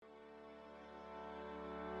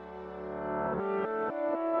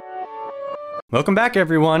Welcome back,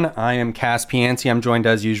 everyone. I am Cas Pianci. I'm joined,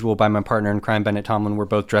 as usual, by my partner in crime, Bennett Tomlin. We're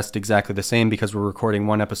both dressed exactly the same because we're recording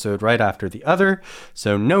one episode right after the other,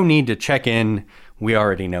 so no need to check in. We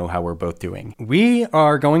already know how we're both doing. We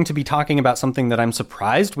are going to be talking about something that I'm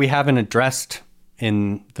surprised we haven't addressed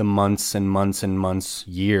in the months and months and months,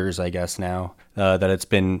 years, I guess now, that it's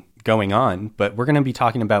been going on. But we're going to be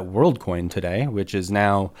talking about Worldcoin today, which is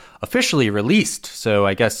now officially released. So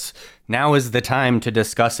I guess now is the time to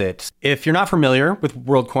discuss it. If you're not familiar with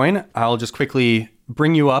Worldcoin, I'll just quickly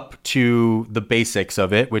bring you up to the basics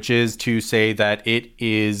of it, which is to say that it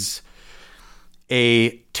is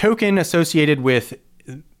a token associated with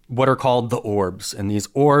what are called the orbs. And these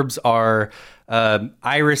orbs are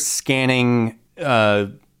iris scanning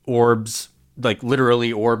orbs, like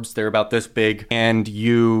literally orbs. They're about this big, and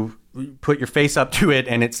you put your face up to it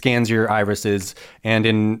and it scans your irises. And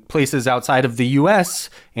in places outside of the US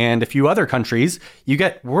and a few other countries, you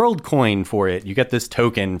get Worldcoin for it. You get this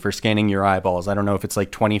token for scanning your eyeballs. I don't know if it's like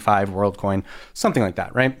 25 Worldcoin, something like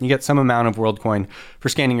that, right? You get some amount of Worldcoin for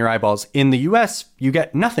scanning your eyeballs. In the US, you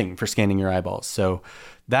get nothing for scanning your eyeballs. So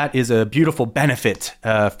that is a beautiful benefit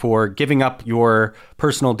for giving up your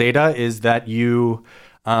personal data, is that you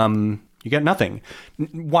get nothing.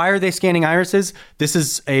 Why are they scanning irises? This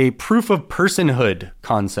is a proof of personhood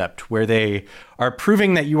concept where they are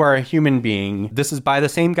proving that you are a human being. This is by the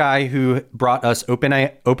same guy who brought us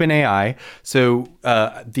OpenAI. So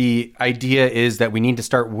the idea is that we need to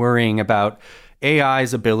start worrying about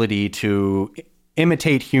AI's ability to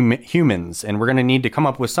imitate humans, and we're going to need to come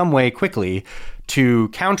up with some way quickly to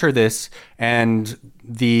counter this, and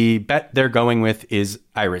the bet they're going with is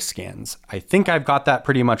iris scans. I think I've got that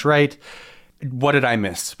pretty much right. What did I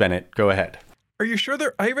miss, Bennett? Go ahead. Are you sure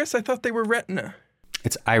they're iris? I thought they were retina.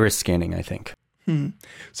 It's iris scanning, I think.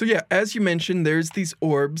 So yeah, as you mentioned, there's these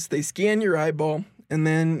orbs. They scan your eyeball, and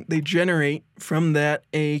then they generate from that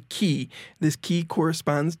a key. This key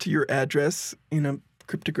corresponds to your address in a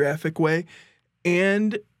cryptographic way.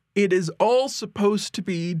 And it is all supposed to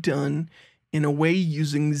be done in a way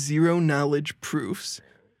using zero knowledge proofs,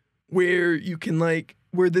 where you can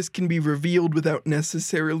where this can be revealed without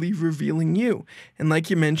necessarily revealing you. And like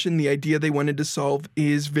you mentioned, the idea they wanted to solve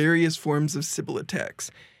is various forms of Sybil attacks.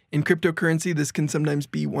 In cryptocurrency, this can sometimes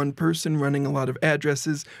be one person running a lot of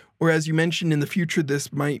addresses, or as you mentioned, in the future,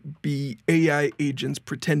 this might be AI agents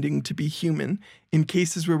pretending to be human in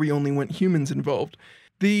cases where we only want humans involved.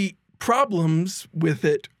 The problems with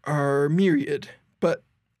it are myriad, but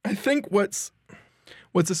I think what's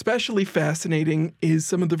especially fascinating is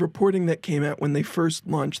some of the reporting that came out when they first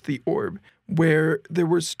launched the orb, where there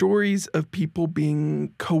were stories of people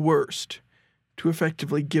being coerced to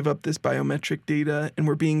effectively give up this biometric data and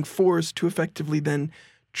were being forced to effectively then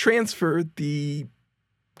transfer the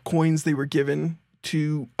coins they were given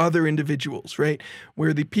to other individuals, right?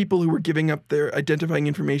 Where the people who were giving up their identifying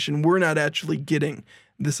information were not actually getting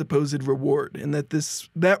the supposed reward, and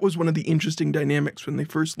that was one of the interesting dynamics when they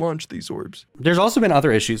first launched these orbs. There's also been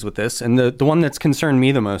other issues with this, and the one that's concerned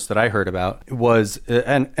me the most that I heard about was,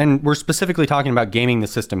 and we're specifically talking about gaming the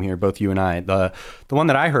system here, both you and I. The one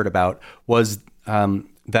that I heard about was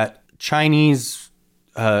that Chinese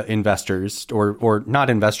investors or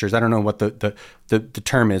not investors, I don't know what the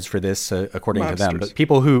term is for this according to them, but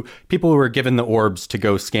people who were given the orbs to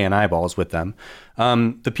go scan eyeballs with them,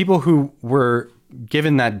 the people who were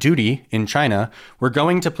given that duty in China were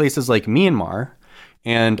going to places like Myanmar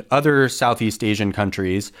and other Southeast Asian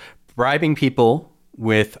countries, bribing people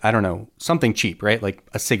with, I don't know, something cheap, right? Like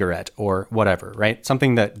a cigarette or whatever, right?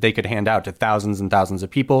 Something that they could hand out to thousands and thousands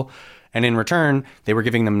of people. And in return, they were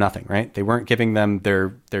giving them nothing, right? They weren't giving them their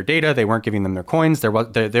data. They weren't giving them their coins. There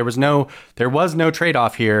was no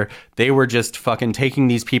trade-off here. They were just fucking taking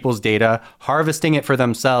these people's data, harvesting it for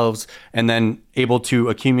themselves, and then able to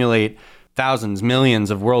accumulate thousands, millions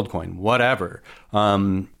of Worldcoin, whatever.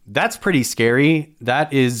 That's pretty scary.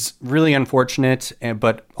 That is really unfortunate.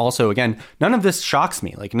 But also, again, none of this shocks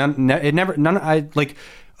me. Like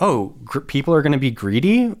people are going to be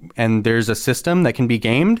greedy and there's a system that can be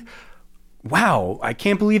gamed. Wow, I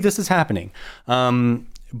can't believe this is happening.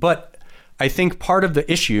 But I think part of the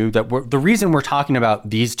issue the reason we're talking about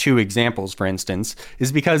these two examples, for instance,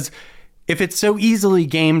 is because if it's so easily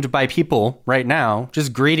gamed by people right now,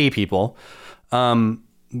 just greedy people,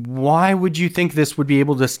 why would you think this would be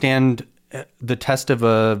able to stand the test of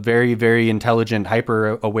a very, very intelligent,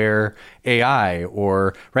 hyper-aware AI?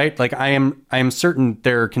 Or, right? Like I am certain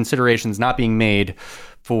there are considerations not being made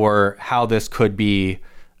for how this could be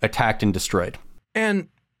attacked and destroyed. And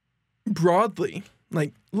broadly,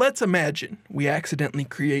 like, let's imagine we accidentally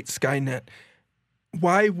create Skynet.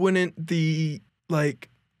 Why wouldn't the,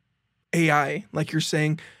 AI, like you're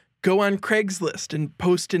saying, go on Craigslist and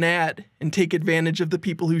post an ad and take advantage of the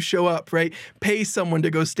people who show up, right? Pay someone to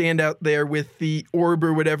go stand out there with the orb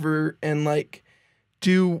or whatever and like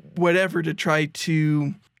do whatever to try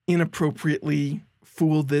to inappropriately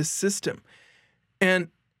fool this system. And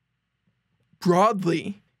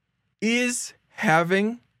broadly, is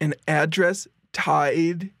having an address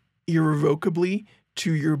tied irrevocably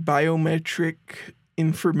to your biometric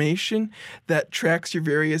information that tracks your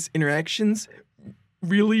various interactions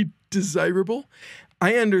really desirable?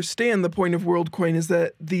 I understand the point of Worldcoin is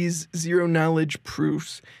that these zero-knowledge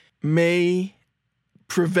proofs may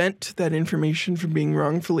prevent that information from being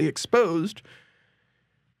wrongfully exposed,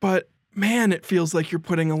 but man, it feels like you're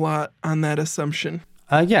putting a lot on that assumption.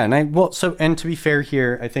 Yeah, and to be fair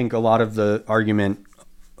here, I think a lot of the argument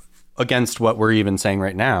against what we're even saying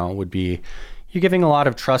right now would be you're giving a lot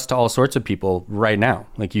of trust to all sorts of people right now.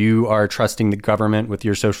 Like you are trusting the government with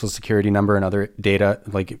your social security number and other data,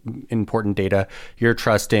 like important data. You're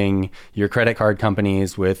trusting your credit card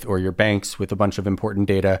companies with, or your banks with a bunch of important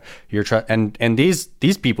data. And these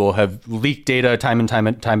people have leaked data time and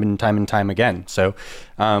time again. So,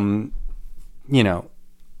 are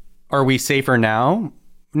we safer now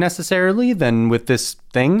necessarily than with this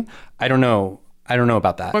thing? I don't know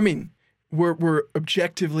about that. I mean, we're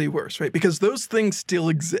objectively worse, right? Because those things still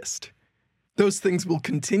exist. Those things will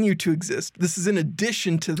continue to exist. This is in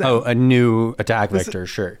addition to that. Oh, a new attack vector,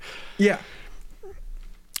 sure. Yeah.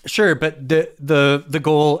 Sure, but the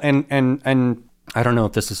goal and I don't know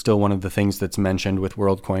if this is still one of the things that's mentioned with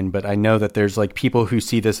Worldcoin, but I know that there's like people who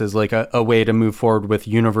see this as like a way to move forward with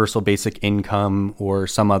universal basic income or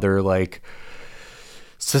some other like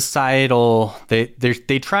societal, they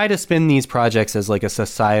try to spin these projects as like a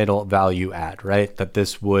societal value add, right? That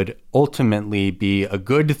this would ultimately be a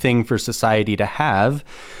good thing for society to have.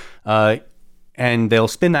 And they'll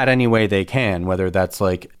spin that any way they can, whether that's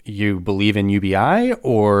like you believe in UBI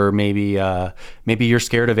or maybe you're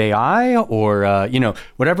scared of AI or,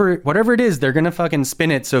 whatever it is, they're going to fucking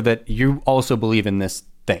spin it so that you also believe in this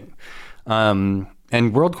thing. And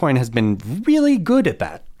Worldcoin has been really good at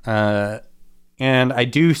that. And I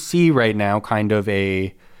do see right now kind of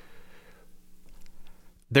there's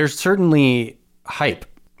certainly hype.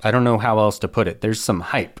 I don't know how else to put it. There's some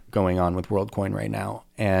hype going on with Worldcoin right now.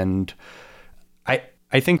 And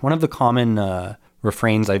I think one of the common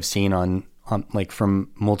refrains I've seen on like from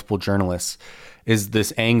multiple journalists is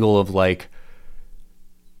this angle of like,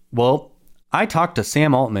 well, I talked to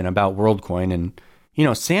Sam Altman about Worldcoin and,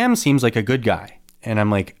 Sam seems like a good guy. And I'm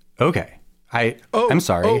like, okay. I'm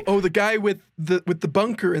sorry. The guy with the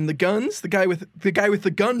bunker and the guns, the guy with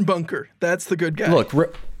the gun bunker. That's the good guy. Look,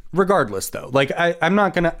 regardless though, like I'm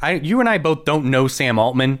not gonna. You and I both don't know Sam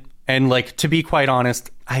Altman, and like to be quite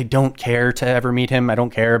honest, I don't care to ever meet him. I don't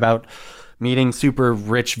care about meeting super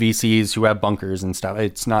rich VCs who have bunkers and stuff.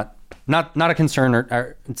 It's not a concern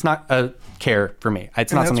or it's not a care for me.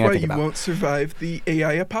 It's not something I think about. That's why you won't survive the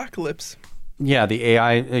AI apocalypse. Yeah, the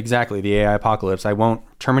AI apocalypse.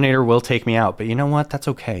 Terminator will take me out, but you know what? That's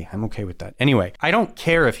okay. I'm okay with that. Anyway, I don't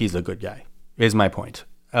care if he's a good guy, is my point.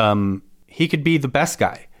 He could be the best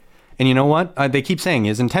guy. And you know what? They keep saying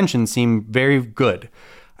his intentions seem very good.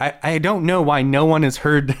 I don't know why no one has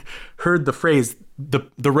heard the phrase,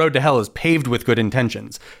 the road to hell is paved with good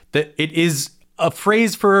intentions. That it is a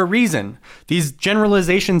phrase for a reason. These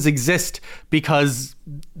generalizations exist because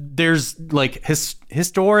there's like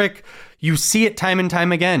historic, you see it time and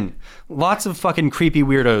time again. Lots of fucking creepy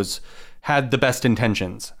weirdos had the best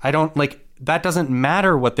intentions. That doesn't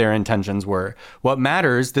matter what their intentions were. What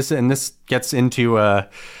matters, this gets into a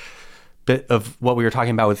bit of what we were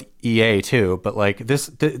talking about with EA too, but like this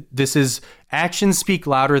is actions speak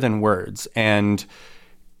louder than words, and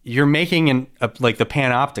you're making like the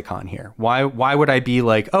panopticon here. Why would I be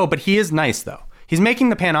like, oh, but he is nice though. He's making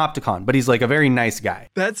the panopticon, but he's like a very nice guy.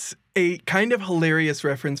 That's a kind of hilarious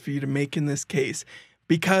reference for you to make in this case,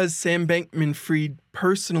 because Sam Bankman-Fried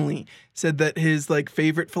personally said that his like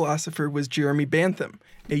favorite philosopher was Jeremy Bentham,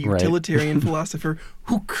 a utilitarian philosopher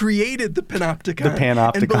who created the panopticon,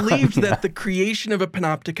 and believed that the creation of a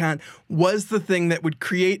panopticon was the thing that would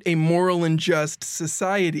create a moral and just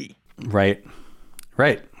society. Right.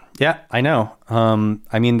 Yeah, I know.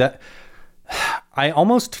 I mean that. I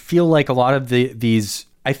almost feel like a lot of these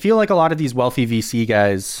wealthy VC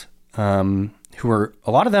guys,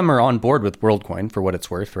 a lot of them are on board with Worldcoin for what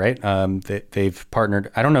it's worth, right? They've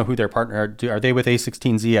partnered. I don't know who their partner are. Are they with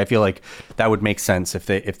A16Z? I feel like that would make sense if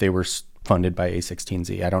they were funded by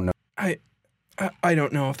A16Z. I don't know. I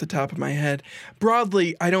don't know off the top of my head.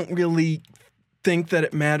 Broadly, I don't really think that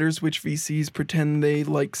it matters which VCs pretend they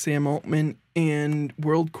like Sam Altman and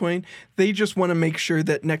Worldcoin. They just want to make sure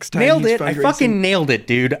that next time nailed he's it. fundraising, I fucking nailed it,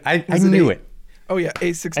 dude. I knew it. Oh yeah,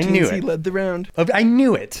 A16Z led the round. I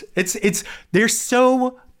knew it. They're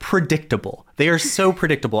so predictable. They are so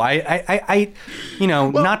predictable.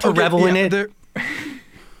 Not to revel in it.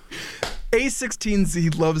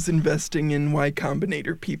 A16Z loves investing in Y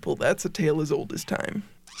Combinator people. That's a tale as old as time.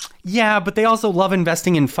 Yeah, but they also love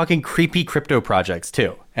investing in fucking creepy crypto projects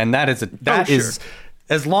too. And that is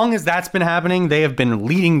as long as that's been happening, they have been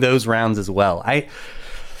leading those rounds as well. I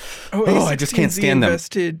just can't stand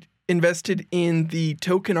them. Invested in the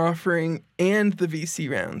token offering and the VC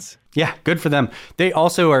rounds. Yeah, good for them. They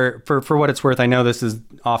also are, for what it's worth, I know this is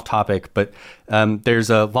off topic, but there's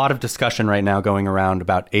a lot of discussion right now going around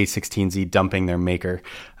about A16Z dumping their maker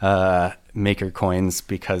coins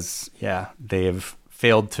because, they have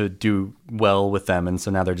failed to do well with them, and so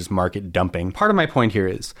now they're just market dumping. Part of my point here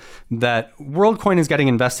is that Worldcoin is getting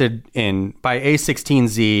invested in by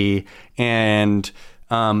A16Z and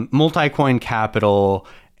Multicoin Capital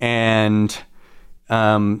and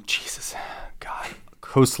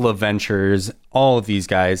Khosla Ventures, all of these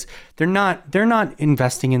guys. They're not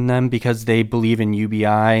investing in them because they believe in UBI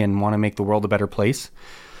and want to make the world a better place.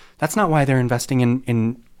 That's not why they're investing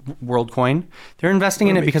in Worldcoin. They're investing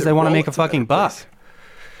in it because they want to make a fucking buck.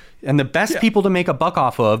 And the best people to make a buck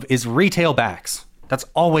off of is retail backs. That's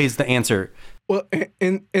always the answer. Well,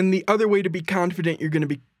 and the other way to be confident you're going to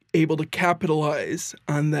be able to capitalize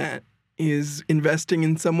on that is investing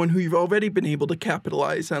in someone who you've already been able to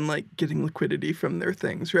capitalize on, like getting liquidity from their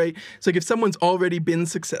things, right? It's like if someone's already been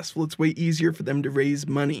successful, it's way easier for them to raise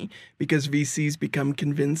money because VCs become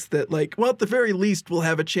convinced that, like, well, at the very least, we'll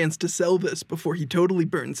have a chance to sell this before he totally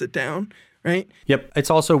burns it down, right? Yep.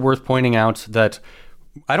 It's also worth pointing out that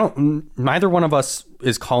neither one of us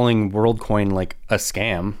is calling Worldcoin like a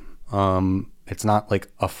scam. It's not like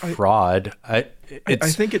a fraud. I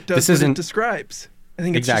think it does what it describes. I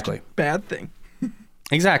think it's just a bad thing.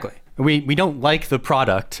 Exactly. We don't like the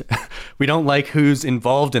product. We don't like who's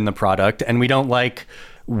involved in the product, and we don't like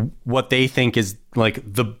what they think is like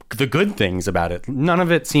the good things about it. None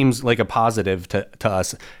of it seems like a positive to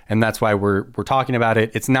us, and that's why we're talking about it.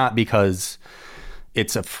 It's not because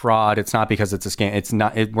it's a fraud. It's not because it's a scam. It's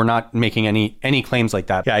not. We're not making any claims like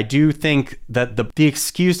that. Yeah, I do think that the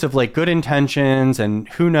excuse of like good intentions and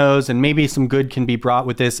who knows, and maybe some good can be brought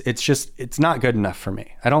with this. It's not good enough for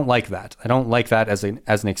me. I don't like that. I don't like that as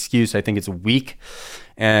an excuse. I think it's weak,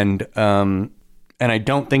 and I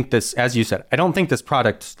don't think this, as you said, I don't think this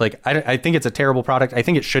product, like I think it's a terrible product. I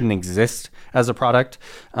think it shouldn't exist as a product.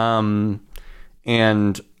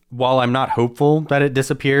 And while I'm not hopeful that it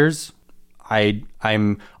disappears,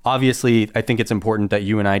 I'm obviously, I think it's important that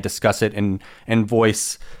you and I discuss it and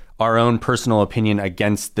voice our own personal opinion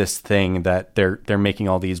against this thing that they're making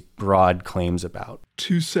all these broad claims about.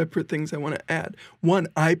 Two separate things I want to add. One,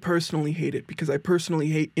 I personally hate it because I personally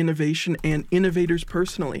hate innovation and innovators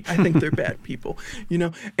personally. I think they're bad people,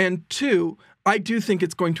 And two, I do think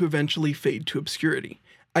it's going to eventually fade to obscurity.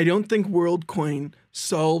 I don't think Worldcoin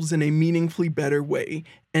solves in a meaningfully better way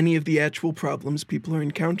any of the actual problems people are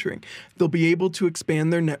encountering. They'll be able to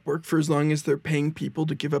expand their network for as long as they're paying people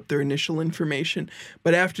to give up their initial information.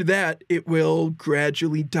 But after that, it will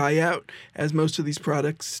gradually die out, as most of these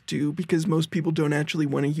products do, because most people don't actually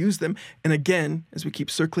want to use them. And again, as we keep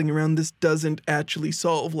circling around, this doesn't actually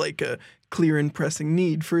solve like a clear and pressing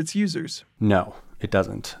need for its users. No. It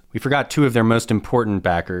doesn't. We forgot two of their most important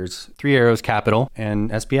backers, Three Arrows Capital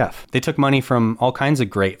and SBF. They took money from all kinds of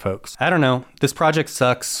great folks. I don't know. This project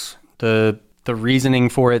sucks. The reasoning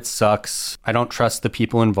for it sucks. I don't trust the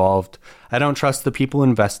people involved. I don't trust the people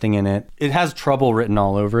investing in it. It has trouble written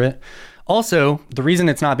all over it. Also, the reason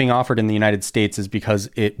it's not being offered in the United States is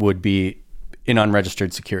because it would be an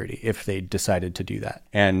unregistered security if they decided to do that.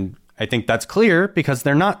 And I think that's clear because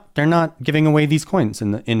they're not giving away these coins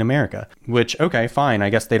in America, which, okay, fine. I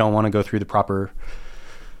guess they don't want to go through the proper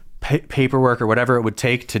paperwork or whatever it would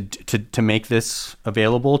take to make this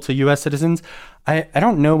available to U.S. citizens. I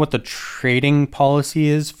don't know what the trading policy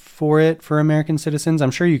is for it for American citizens. I'm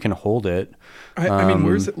sure you can hold it. I mean,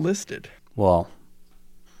 where's it listed? Well,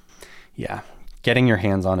 yeah, getting your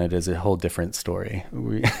hands on it is a whole different story.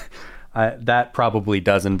 That probably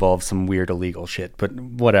does involve some weird illegal shit, but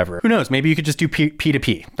whatever. Who knows? Maybe you could just do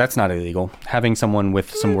P2P. That's not illegal. Having someone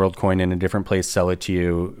with some Worldcoin in a different place sell it to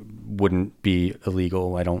you wouldn't be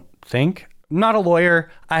illegal, I don't think. I'm not a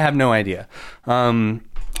lawyer. I have no idea.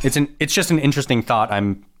 It's just an interesting thought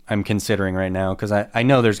I'm considering right now because I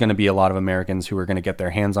know there's going to be a lot of Americans who are going to get their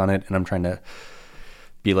hands on it, and I'm trying to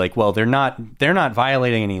be like, well, they're not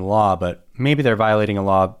violating any law, but maybe they're violating a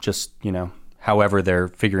law just, however they're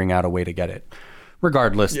figuring out a way to get it.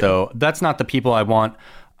 Regardless, though, that's not the people I want.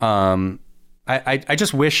 I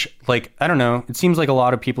just wish, like, I don't know, it seems like a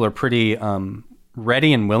lot of people are pretty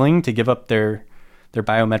ready and willing to give up their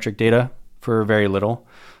biometric data for very little,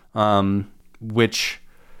 which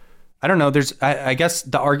I don't know. I guess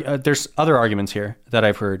there's other arguments here that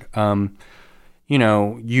I've heard.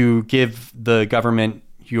 You give the government,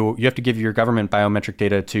 you have to give your government biometric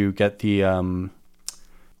data to get the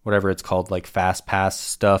whatever it's called, like fast pass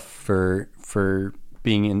stuff for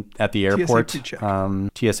being at the airport.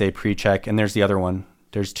 TSA pre-check, and there's the other one.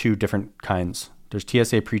 There's two different kinds. There's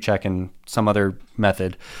TSA pre-check and some other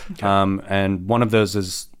method. Okay. And one of those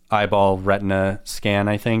is eyeball retina scan,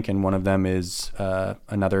 I think, and one of them is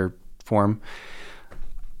another form.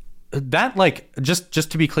 That, like,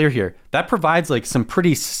 just to be clear here, that provides like some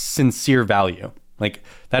pretty sincere value. Like,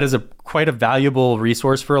 that is quite a valuable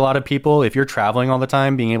resource for a lot of people. If you're traveling all the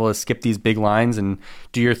time, being able to skip these big lines and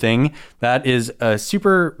do your thing, that is a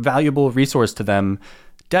super valuable resource to them.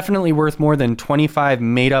 Definitely worth more than 25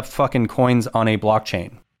 made up fucking coins on a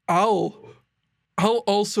blockchain. I'll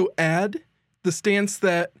also add the stance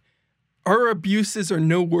that our abuses are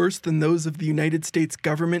no worse than those of the United States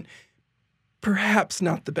government. Perhaps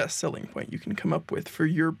not the best selling point you can come up with for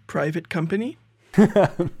your private company.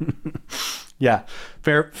 Yeah,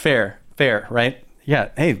 fair, right? Yeah,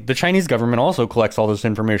 hey, the Chinese government also collects all this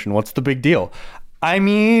information. What's the big deal? I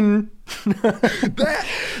mean...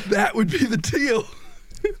 that would be the deal.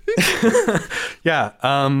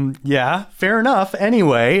 Yeah, fair enough.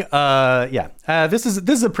 Anyway, this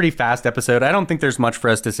is a pretty fast episode. I don't think there's much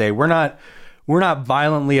for us to say. We're not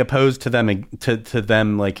violently opposed to them to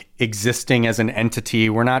them like existing as an entity.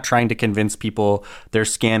 We're not trying to convince people they're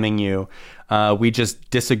scamming you. We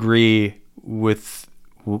just disagree with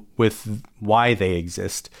why they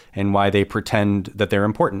exist and why they pretend that they're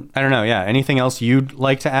important. I don't know. Yeah. Anything else you'd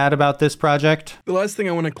like to add about this project? The last thing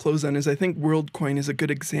I want to close on is I think Worldcoin is a good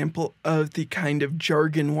example of the kind of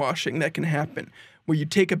jargon washing that can happen, where you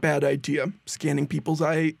take a bad idea, scanning people's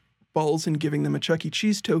eyeballs and giving them a Chuck E.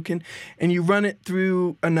 Cheese token, and you run it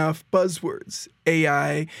through enough buzzwords,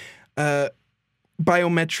 AI,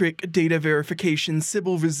 biometric data verification,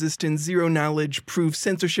 Sybil resistant, zero knowledge proof,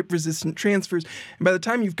 censorship resistant transfers. And by the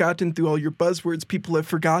time you've gotten through all your buzzwords, people have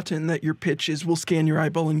forgotten that your pitch is we'll scan your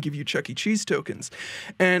eyeball and give you Chuck E. Cheese tokens.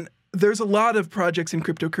 And there's a lot of projects in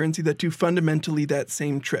cryptocurrency that do fundamentally that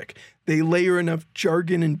same trick. They layer enough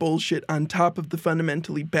jargon and bullshit on top of the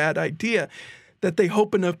fundamentally bad idea that they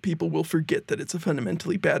hope enough people will forget that it's a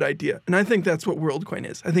fundamentally bad idea. And I think that's what Worldcoin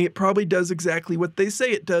is. I think it probably does exactly what they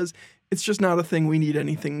say it does. It's just not a thing we need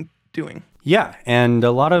anything doing. Yeah, and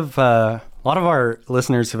a lot of our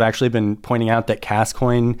listeners have actually been pointing out that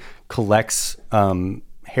Cascoin collects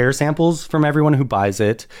hair samples from everyone who buys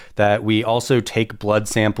it. That we also take blood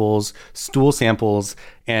samples, stool samples,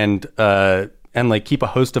 and like keep a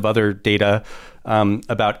host of other data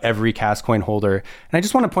about every Cascoin holder. And I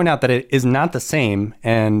just want to point out that it is not the same,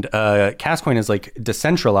 and Cascoin is like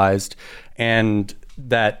decentralized, and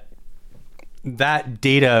that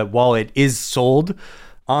data, while it is sold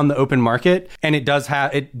on the open market, and it does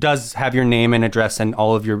have your name and address and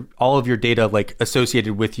all of your data like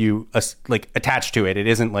associated with you, like attached to it. It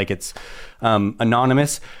isn't like it's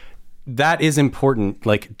anonymous. That is important.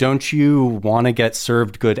 Like, don't you want to get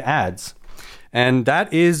served good ads? And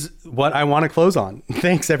that is what I want to close on.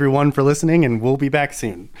 Thanks everyone for listening, and we'll be back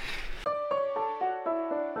soon.